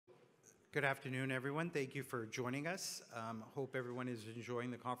Good afternoon, everyone. Thank you for joining us. Hope everyone is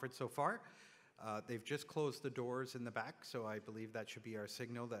enjoying the conference so far. They've just closed the doors in the back, so I believe that should be our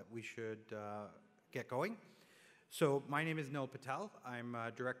signal that we should get going. So my name is Nil Patel. I'm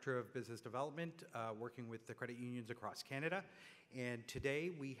Director of Business Development, working with the credit unions across Canada. And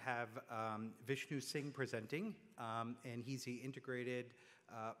today we have Vishnu Singh presenting, and he's the Integrated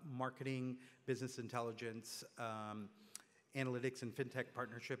Marketing, Business Intelligence, Analytics and Fintech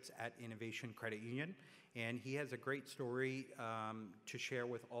Partnerships at Innovation Credit Union. And he has a great story to share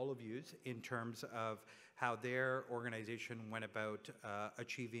with all of you in terms of how their organization went about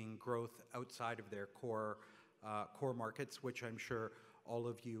achieving growth outside of their core markets, which I'm sure all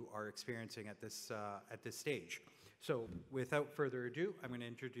of you are experiencing at this stage. So without further ado, I'm going to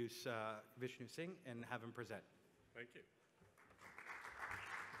introduce Vishnu Singh and have him present. Thank you.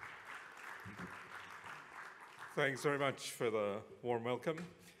 Thanks very much for the warm welcome,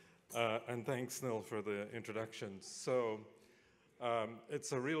 and thanks, Nil, for the introduction. So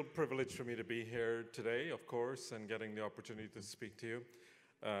it's a real privilege for me to be here today, of course, and getting the opportunity to speak to you.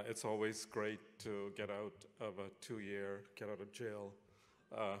 It's always great to get out of a two-year get out of jail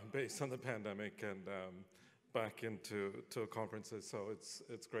based on the pandemic and back into conferences. So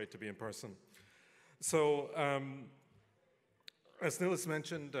it's great to be in person. So as Nil has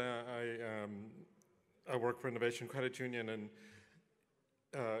mentioned, I work for Innovation Credit Union, and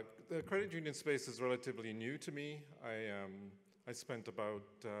the credit union space is relatively new to me. I spent about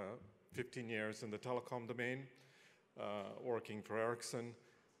 15 years in the telecom domain, working for Ericsson.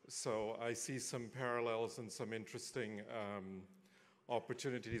 So I see some parallels and some interesting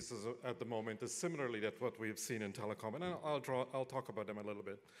opportunities at the moment, similarly to what we've seen in telecom, and I'll talk about them a little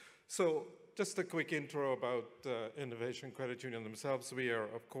bit. So just a quick intro about Innovation Credit Union themselves. We are,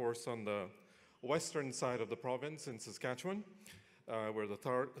 of course, on the western side of the province in Saskatchewan. We're the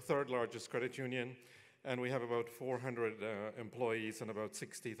third largest credit union, and we have about 400 employees and about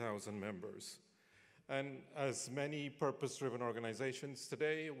 60,000 members. And as many purpose-driven organizations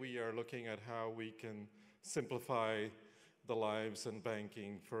today, we are looking at how we can simplify the lives and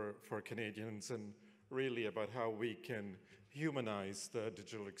banking for Canadians, and really about how we can humanize the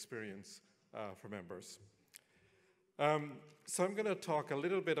digital experience for members. So I'm going to talk a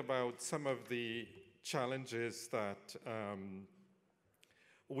little bit about some of the challenges that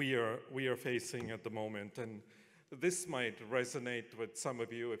we are facing at the moment, and this might resonate with some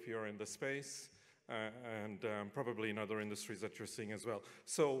of you if you're in the space, and probably in other industries that you're seeing as well.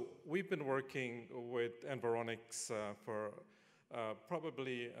 So we've been working with Environics for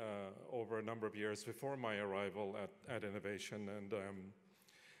probably over a number of years before my arrival at Innovation,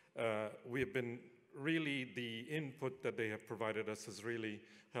 and we've been really, the input that they have provided us has really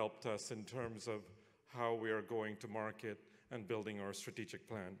helped us in terms of how we are going to market and building our strategic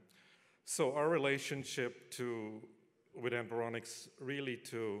plan. So our relationship with Environics really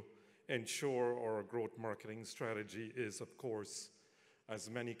to ensure our growth marketing strategy is, of course, as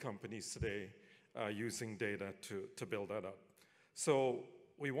many companies today, using data to build that up. So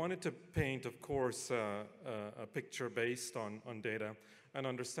we wanted to paint, of course, a picture based on data and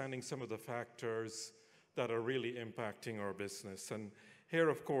understanding some of the factors that are really impacting our business. And here,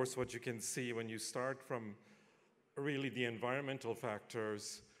 of course, what you can see when you start from really the environmental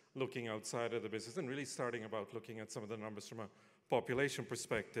factors, looking outside of the business, and really starting about looking at some of the numbers from a population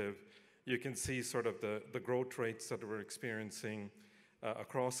perspective, you can see sort of the growth rates that we're experiencing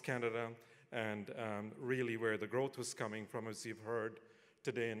across Canada, and really where the growth was coming from, as you've heard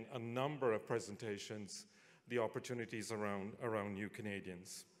today in a number of presentations, the opportunities around new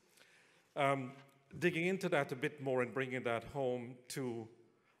Canadians. Digging into that a bit more and bringing that home to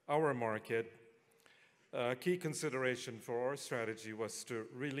our market, a key consideration for our strategy was to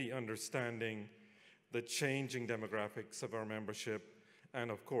really understanding the changing demographics of our membership and,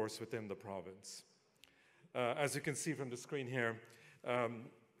 of course, within the province. As you can see from the screen here,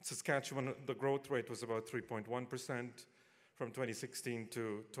 Saskatchewan, the growth rate was about 3.1% from 2016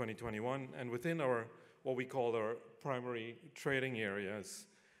 to 2021, and within our what we call our primary trading areas,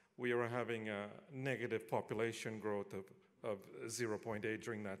 we are having a negative population growth of 0.8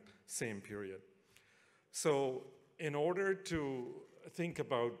 during that same period. So in order to think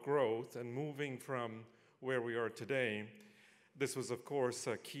about growth and moving from where we are today, this was, of course,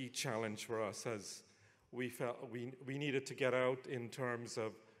 a key challenge for us, as we felt we needed to get out in terms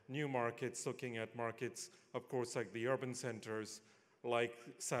of new markets, looking at markets, of course, like the urban centers, like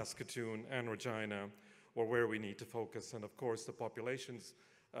Saskatoon and Regina, or where we need to focus. And of course, the populations,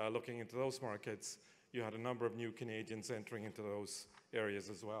 looking into those markets, you had a number of new Canadians entering into those areas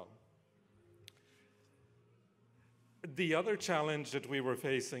as well. The other challenge that we were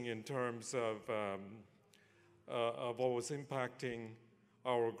facing in terms of what was impacting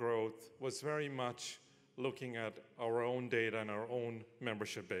our growth was very much looking at our own data and our own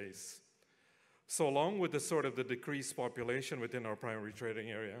membership base. So along with the sort of the decreased population within our primary trading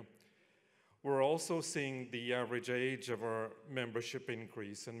area, we're also seeing the average age of our membership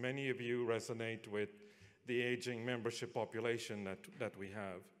increase, and many of you resonate with the aging membership population that we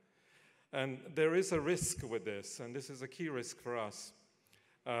have. And there is a risk with this, and this is a key risk for us.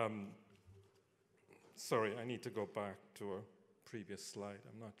 Sorry, I need to go back to a previous slide.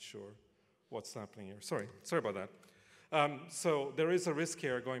 I'm not sure what's happening here. Sorry about that. So there is a risk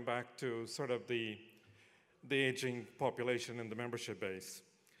here going back to sort of the aging population and the membership base.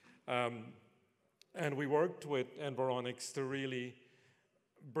 And we worked with Environics to really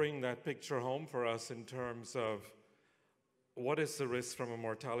bring that picture home for us in terms of what is the risk from a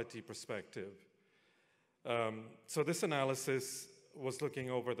mortality perspective. So this analysis was looking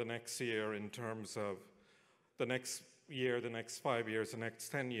over the next year in terms of the next year, the next 5 years, the next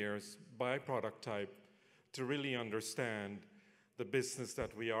 10 years by product type to really understand the business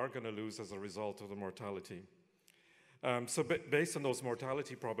that we are going to lose as a result of the mortality. So based on those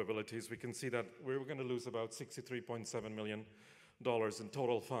mortality probabilities, we can see that we were going to lose about $63.7 million in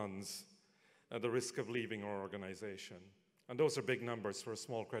total funds at the risk of leaving our organization. And those are big numbers for a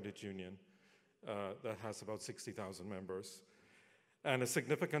small credit union that has about 60,000 members. And a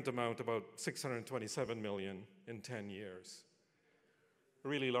significant amount, about $627 million in 10 years.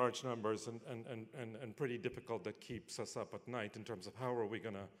 Really large numbers and pretty difficult that keeps us up at night in terms of how are we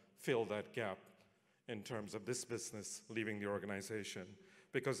going to fill that gap in terms of this business leaving the organization.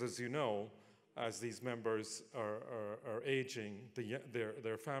 Because as you know, as these members are aging,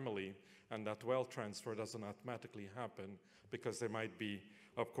 their family and that wealth transfer doesn't automatically happen because they might be,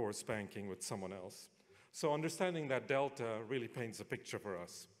 of course, banking with someone else. So understanding that delta really paints a picture for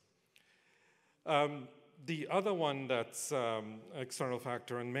us. The other one that's external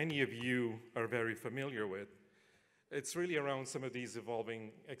factor, and many of you are very familiar with, it's really around some of these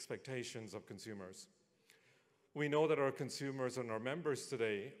evolving expectations of consumers. We know that our consumers and our members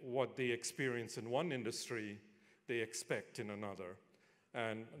today, what they experience in one industry, they expect in another.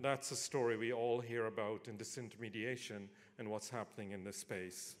 And that's a story we all hear about in disintermediation and what's happening in this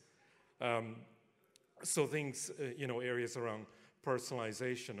space. So things, areas around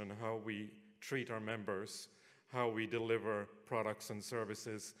personalization and how we treat our members, how we deliver products and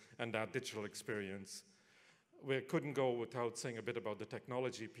services, and that digital experience. We couldn't go without saying a bit about the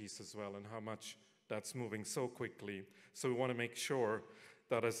technology piece as well and how much that's moving so quickly. So we want to make sure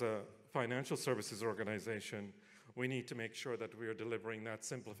that as a financial services organization, we need to make sure that we are delivering that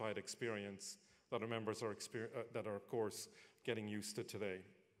simplified experience that our members are, of course, getting used to today.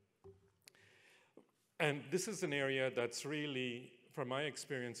 And this is an area that's really, from my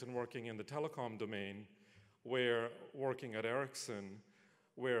experience in working in the telecom domain, where working at Ericsson,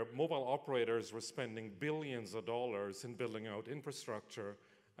 where mobile operators were spending billions of dollars in building out infrastructure,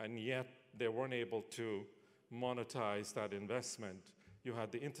 and yet they weren't able to monetize that investment. You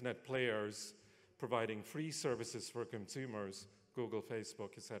had the internet players providing free services for consumers, Google,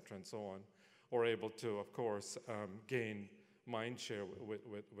 Facebook, et cetera, and so on, were able to, of course, gain mind share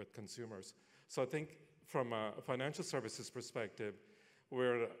with consumers. So I think from a financial services perspective,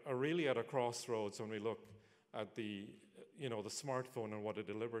 we're really at a crossroads when we look at the smartphone and what it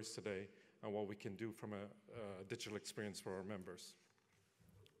delivers today and what we can do from a digital experience for our members.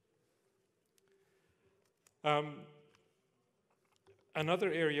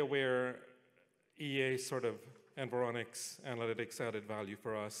 Another area where EA sort of Environics analytics added value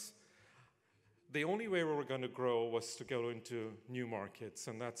for us, the only way we were going to grow was to go into new markets,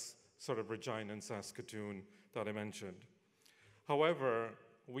 and that's sort of Regina and Saskatoon that I mentioned. However,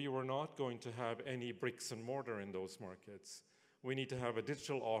 we were not going to have any bricks and mortar in those markets. We need to have a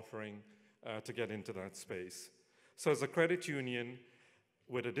digital offering to get into that space. So as a credit union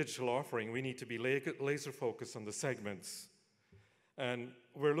with a digital offering, we need to be laser focused on the segments. And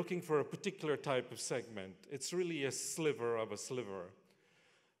we're looking for a particular type of segment. It's really a sliver of a sliver.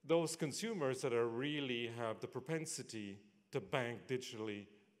 Those consumers that are really have the propensity to bank digitally,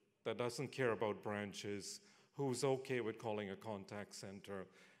 that doesn't care about branches, who's okay with calling a contact center,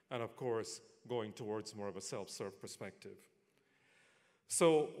 and of course, going towards more of a self-serve perspective.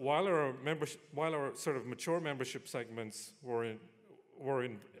 So while our sort of mature membership segments were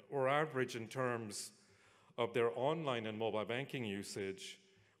average in terms of their online and mobile banking usage,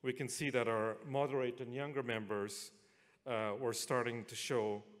 we can see that our moderate and younger members were starting to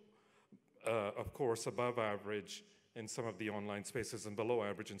show, of course, above average in some of the online spaces and below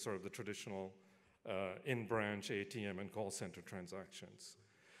average in sort of the traditional in-branch ATM and call center transactions.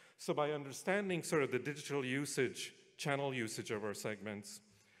 So by understanding sort of the digital usage, channel usage of our segments,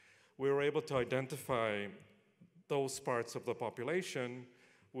 we were able to identify those parts of the population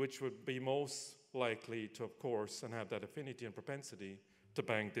which would be most likely to, of course, and have that affinity and propensity to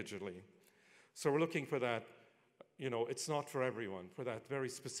bank digitally. So we're looking for that, you know, it's not for everyone, for that very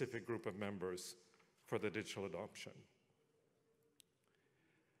specific group of members for the digital adoption.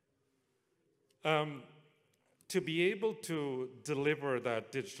 To be able to deliver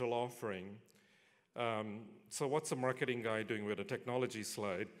that digital offering, so what's a marketing guy doing with a technology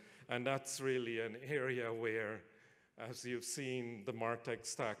slide? And that's really an area where, as you've seen, the MarTech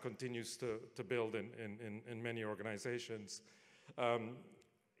stack continues to build in many organizations.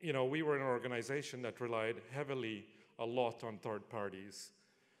 You know, we were an organization that relied heavily a lot on third parties.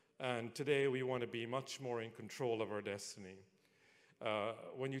 And today we want to be much more in control of our destiny.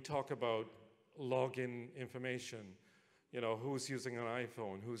 When you talk about login information, you know, who's using an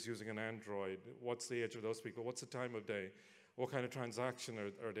iPhone, who's using an Android, what's the age of those people, what's the time of day, what kind of transaction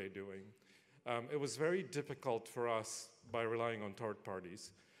are they doing? It was very difficult for us by relying on third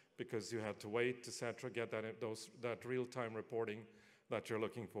parties because you had to wait, etc., get that real-time reporting that you're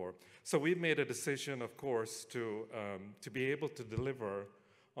looking for. So we made a decision, of course, to be able to deliver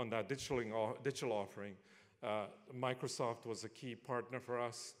on that digital offering. Microsoft was a key partner for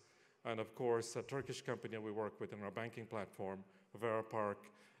us, and of course, a Turkish company that we work with in our banking platform, VeraPark,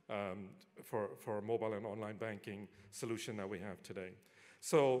 for mobile and online banking solution that we have today.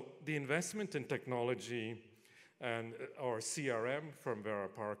 So the investment in technology and our CRM from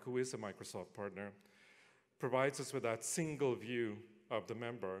VeraPark, who is a Microsoft partner, provides us with that single view of the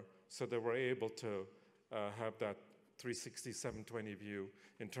member so that we're able to have that 360, 720 view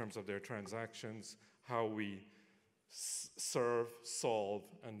in terms of their transactions, how we serve, solve,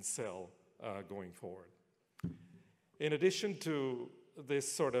 and sell going forward. In addition to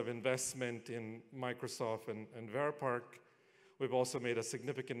this sort of investment in Microsoft and VeraPark, we've also made a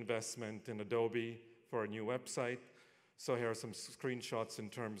significant investment in Adobe for a new website. So here are some screenshots in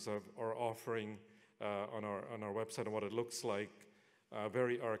terms of our offering on our website and what it looks like.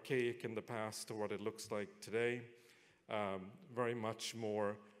 Very archaic in the past to what it looks like today. Very much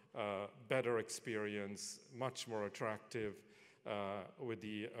more better experience, much more attractive with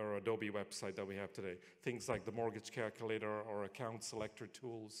our Adobe website that we have today. Things like the mortgage calculator or account selector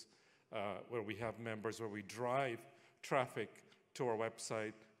tools, where we have members, where we drive traffic to our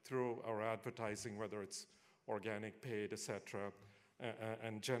website through our advertising, whether it's organic, paid, etc.,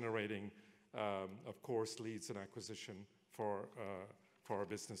 and generating, of course, leads and acquisition for our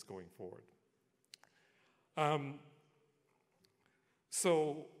business going forward.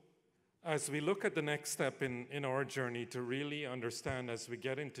 So as we look at the next step in our journey to really understand as we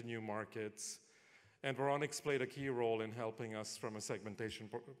get into new markets, Environics played a key role in helping us from a segmentation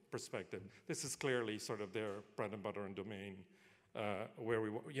perspective. This is clearly sort of their bread and butter and domain, where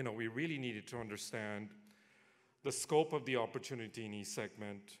we really needed to understand the scope of the opportunity in each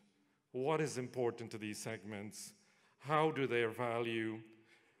segment, what is important to these segments, how do they value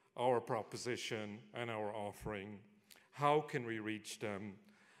our proposition and our offering, how can we reach them,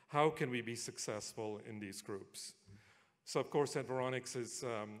 how can we be successful in these groups. So of course, Environics is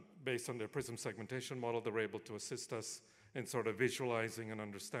based on their PRISM segmentation model. They're able to assist us in sort of visualizing and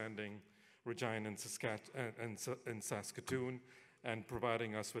understanding Regina and Saskatoon and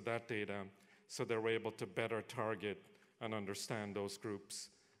providing us with that data so they're able to better target and understand those groups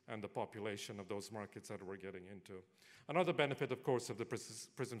and the population of those markets that we're getting into. Another benefit, of course, of the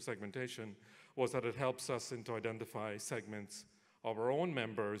PRISM segmentation was that it helps us to identify segments of our own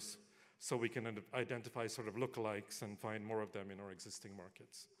members so we can identify sort of lookalikes and find more of them in our existing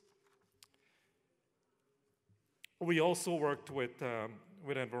markets. We also worked with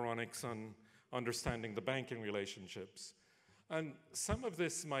Environics on understanding the banking relationships. And some of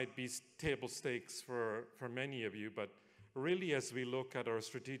this might be table stakes for many of you, but really as we look at our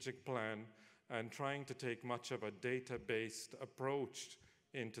strategic plan and trying to take much of a data-based approach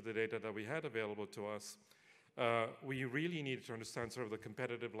into the data that we had available to us, we really needed to understand sort of the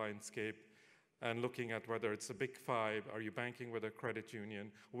competitive landscape and looking at whether it's a big five, are you banking with a credit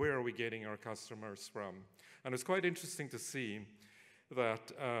union, where are we getting our customers from? And it's quite interesting to see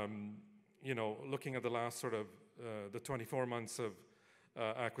that, looking at the last sort of the 24 months of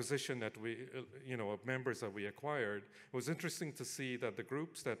acquisition that we, of members that we acquired, it was interesting to see that the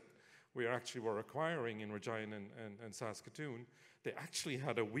groups that we actually were acquiring in Regina and Saskatoon, they actually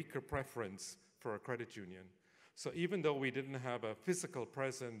had a weaker preference for a credit union. So even though we didn't have a physical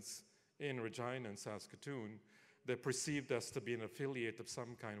presence in Regina and Saskatoon, they perceived us to be an affiliate of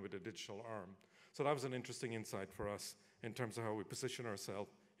some kind with a digital arm. So that was an interesting insight for us in terms of how we position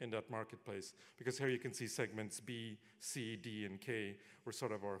ourselves in that marketplace, because here you can see segments B, C, D, and K were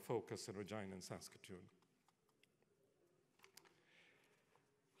sort of our focus in Regina and Saskatoon.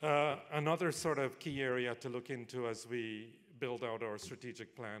 Another sort of key area to look into as we build out our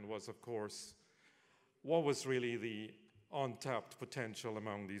strategic plan was, of course, what was really the untapped potential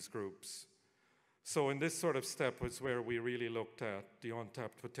among these groups. So in this sort of step was where we really looked at the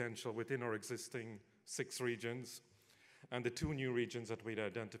untapped potential within our existing 6 regions and the 2 new regions that we'd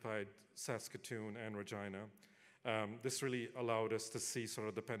identified, Saskatoon and Regina. This really allowed us to see sort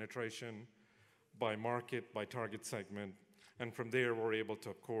of the penetration by market, by target segment, and from there we're able to,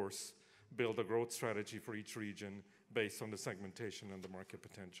 of course, build a growth strategy for each region based on the segmentation and the market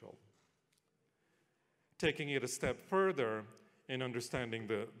potential. Taking it a step further in understanding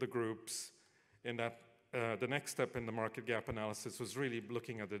the groups, in that the next step in the market gap analysis was really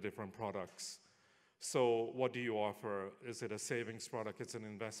looking at the different products. So what do you offer? Is it a savings product? It's an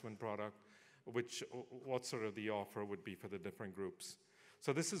investment product? What sort of the offer would be for the different groups?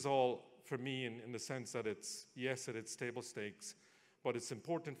 So this is all for me in the sense that yes, it's table stakes, but it's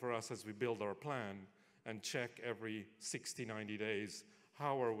important for us as we build our plan and check every 60, 90 days,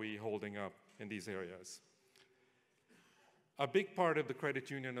 how are we holding up in these areas? A big part of the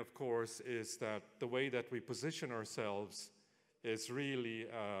credit union, of course, is that the way that we position ourselves is really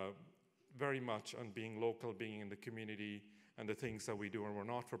very much on being local, being in the community, and the things that we do. And we're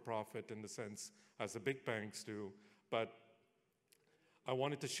not for profit in the sense as the big banks do. But I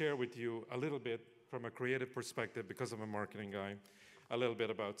wanted to share with you a little bit from a creative perspective, because I'm a marketing guy, a little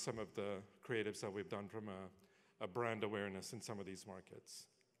bit about some of the creatives that we've done from a brand awareness in some of these markets.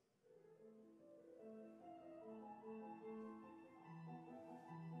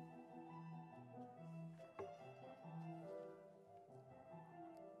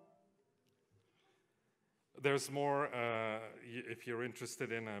 There's more if you're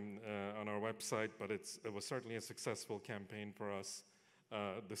interested in on our website, but it was certainly a successful campaign for us,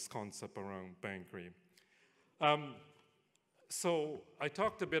 this concept around Bankery. So I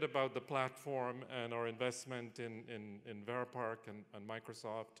talked a bit about the platform and our investment in Veripark and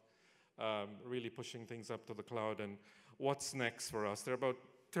Microsoft, really pushing things up to the cloud, and what's next for us. There are about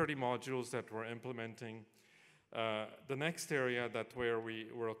 30 modules that we're implementing. The next area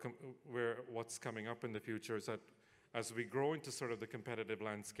where what's coming up in the future is that as we grow into sort of the competitive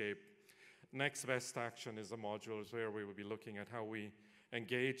landscape, next best action is a module where we will be looking at how we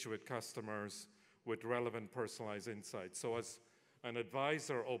engage with customers with relevant personalized insights. So as an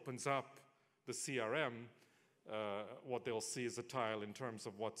advisor opens up the CRM, what they'll see is a tile in terms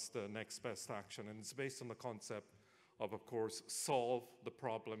of what's the next best action. And it's based on the concept of course, solve the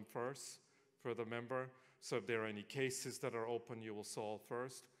problem first for the member. So if there are any cases that are open, you will solve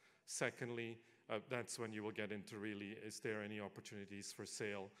first. Secondly, that's when you will get into really, is there any opportunities for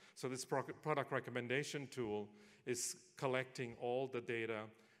sale? So this product recommendation tool is collecting all the data,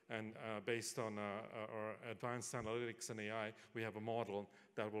 and based on our advanced analytics and AI, we have a model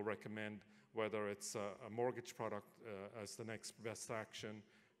that will recommend whether it's a mortgage product as the next best action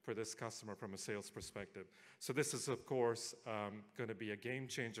for this customer from a sales perspective. So this is, of course, going to be a game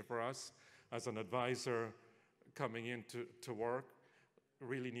changer for us. As an advisor coming into work,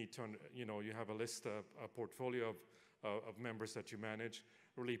 really need to, you have a list of a portfolio of members that you manage,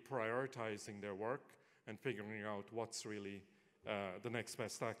 really prioritizing their work and figuring out what's really the next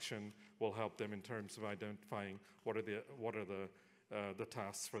best action will help them in terms of identifying what are the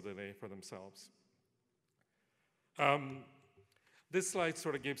tasks for the day for themselves. This slide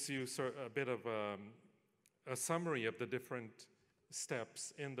sort of gives you a bit of a summary of the different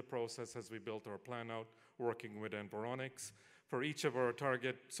steps in the process as we built our plan out, working with Environics. For each of our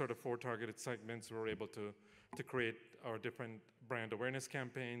sort of 4 targeted segments, we were able to create our different brand awareness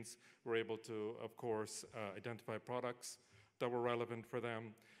campaigns. We're able to, of course, identify products that were relevant for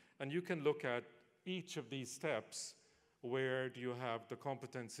them. And you can look at each of these steps. Where do you have the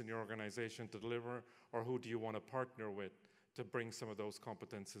competence in your organization to deliver, or who do you want to partner with to bring some of those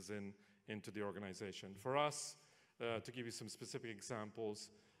competences into the organization? For us, to give you some specific examples,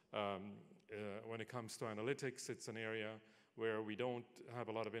 when it comes to analytics, it's an area where we don't have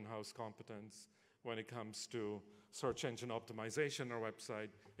a lot of in-house competence. When it comes to search engine optimization on our website,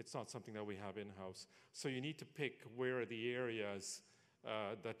 it's not something that we have in-house. So you need to pick where are the areas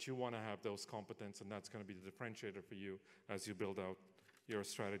that you want to have those competence, and that's going to be the differentiator for you as you build out your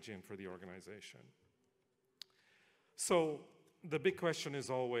strategy and for the organization. So the big question is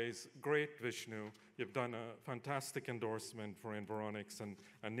always, great, Vishnu, you've done a fantastic endorsement for Environics, and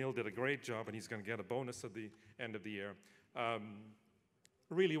Neil did a great job, and he's going to get a bonus at the end of the year.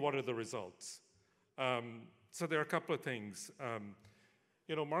 Really, what are the results? So there are a couple of things.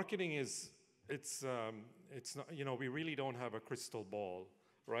 Marketing it's not, we really don't have a crystal ball,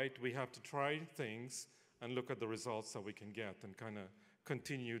 right? We have to try things and look at the results that we can get and kind of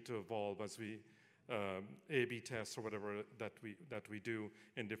continue to evolve as we A/B test or whatever that we do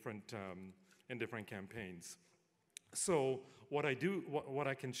in different campaigns. So what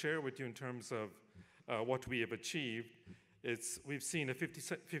I can share with you in terms of what we have achieved is we've seen a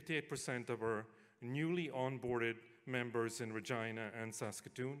 58% of our newly onboarded members in Regina and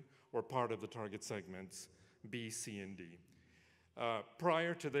Saskatoon were part of the target segments B, C, and D.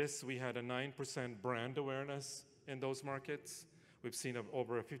 Prior to this, we had a 9% brand awareness in those markets. We've seen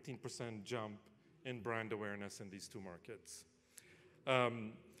over a 15% jump in brand awareness in these two markets.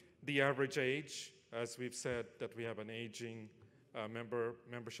 The average age, as we've said, that we have an aging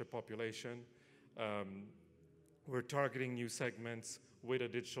membership population. We're targeting new segments with a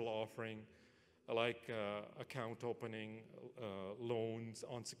digital offering, like account opening, loans,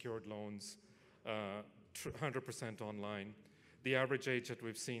 unsecured loans, 100% online. The average age that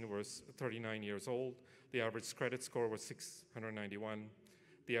we've seen was 39 years old. The average credit score was 691.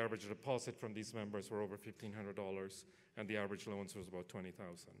 The average deposit from these members were over $1,500, and the average loans was about $20,000.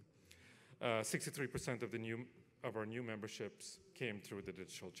 63% of our new memberships came through the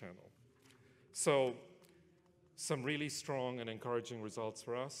digital channel. So some really strong and encouraging results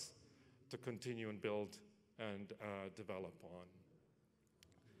for us to continue and build and develop on.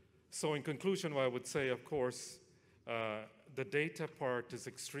 So in conclusion, what I would say, of course, the data part is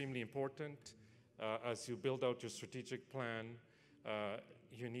extremely important. As you build out your strategic plan,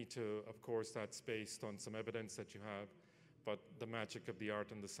 you need to, of course, that's based on some evidence that you have, but the magic of the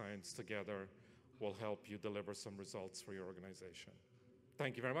art and the science together will help you deliver some results for your organization.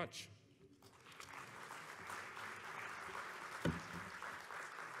 Thank you very much.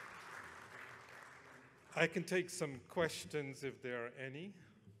 I can take some questions if there are any.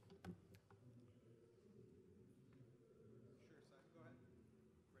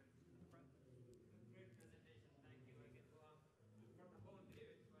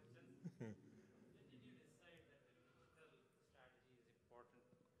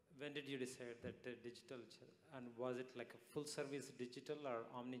 When did you decide that digital, and was it like a full service digital or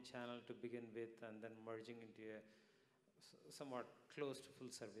omni-channel to begin with and then merging into a somewhat close to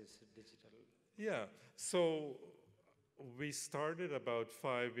full service digital? Yeah, so we started about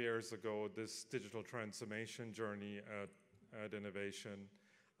 5 years ago this digital transformation journey at Innovation,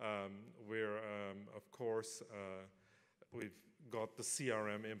 where, of course, we've got the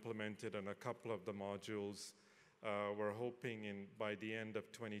CRM implemented and a couple of the modules. We're hoping by the end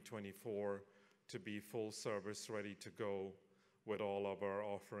of 2024 to be full service ready to go with all of our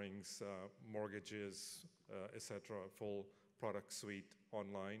offerings, mortgages, etc., full product suite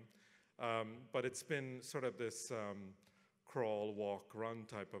online. But it's been sort of this crawl, walk, run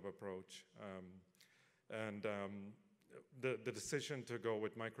type of approach. The decision to go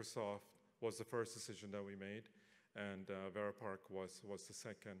with Microsoft was the first decision that we made, and Veripark was the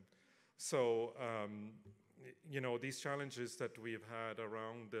second. So, these challenges that we've had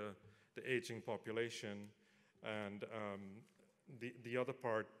around the aging population, and the other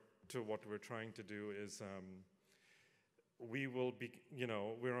part to what we're trying to do is we will be,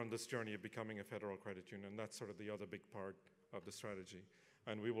 we're on this journey of becoming a federal credit union. That's sort of the other big part of the strategy.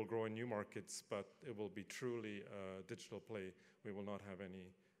 And we will grow in new markets, but it will be truly a digital play. We will not have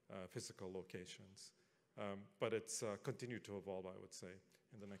any physical locations. But it's continued to evolve, I would say,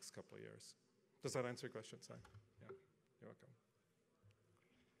 in the next couple of years. Does that answer your question, Si? Yeah, you're welcome.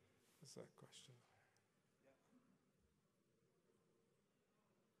 What's that question?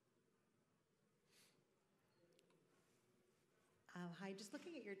 Hi, just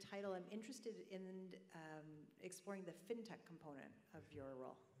looking at your title, I'm interested in exploring the Fintech component of your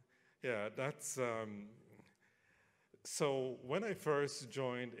role. Yeah, that's, so when I first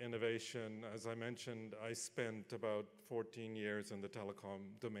joined Innovation, as I mentioned, I spent about 14 years in the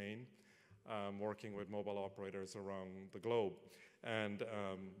telecom domain, working with mobile operators around the globe. And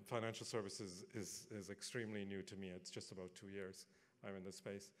financial services is extremely new to me. It's just about 2 years I'm in this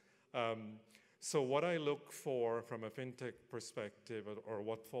space. So what I look for from a fintech perspective, or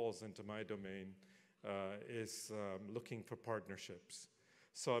what falls into my domain, is looking for partnerships.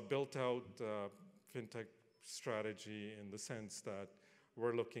 So I built out fintech strategy in the sense that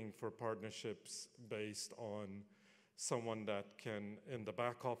we're looking for partnerships based on someone that can, in the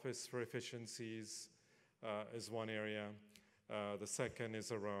back office for efficiencies, is one area. The second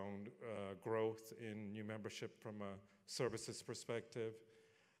is around growth in new membership from a services perspective.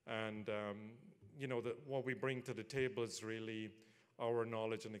 And what we bring to the table is really our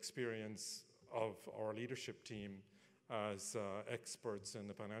knowledge and experience of our leadership team as experts in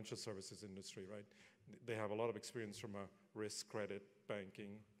the financial services industry, right? They have a lot of experience from a risk, credit,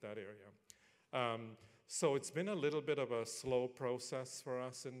 banking, that area. So it's been a little bit of a slow process for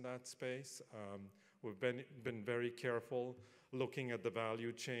us in that space. We've been very careful looking at the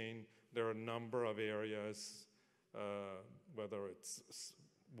value chain. There are a number of areas, whether it's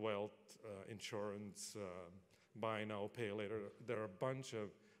wealth, insurance, buy now, pay later. There are a bunch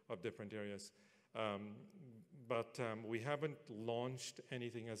of different areas. But we haven't launched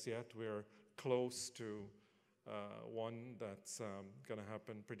anything as yet. We're close to one that's going to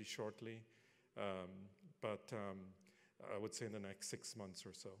happen pretty shortly. But I would say in the next 6 months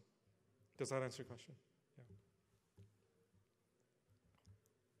or so. Does that answer your question?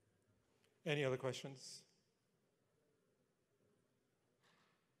 Yeah. Any other questions?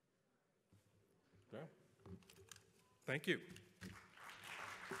 Yeah. Thank you.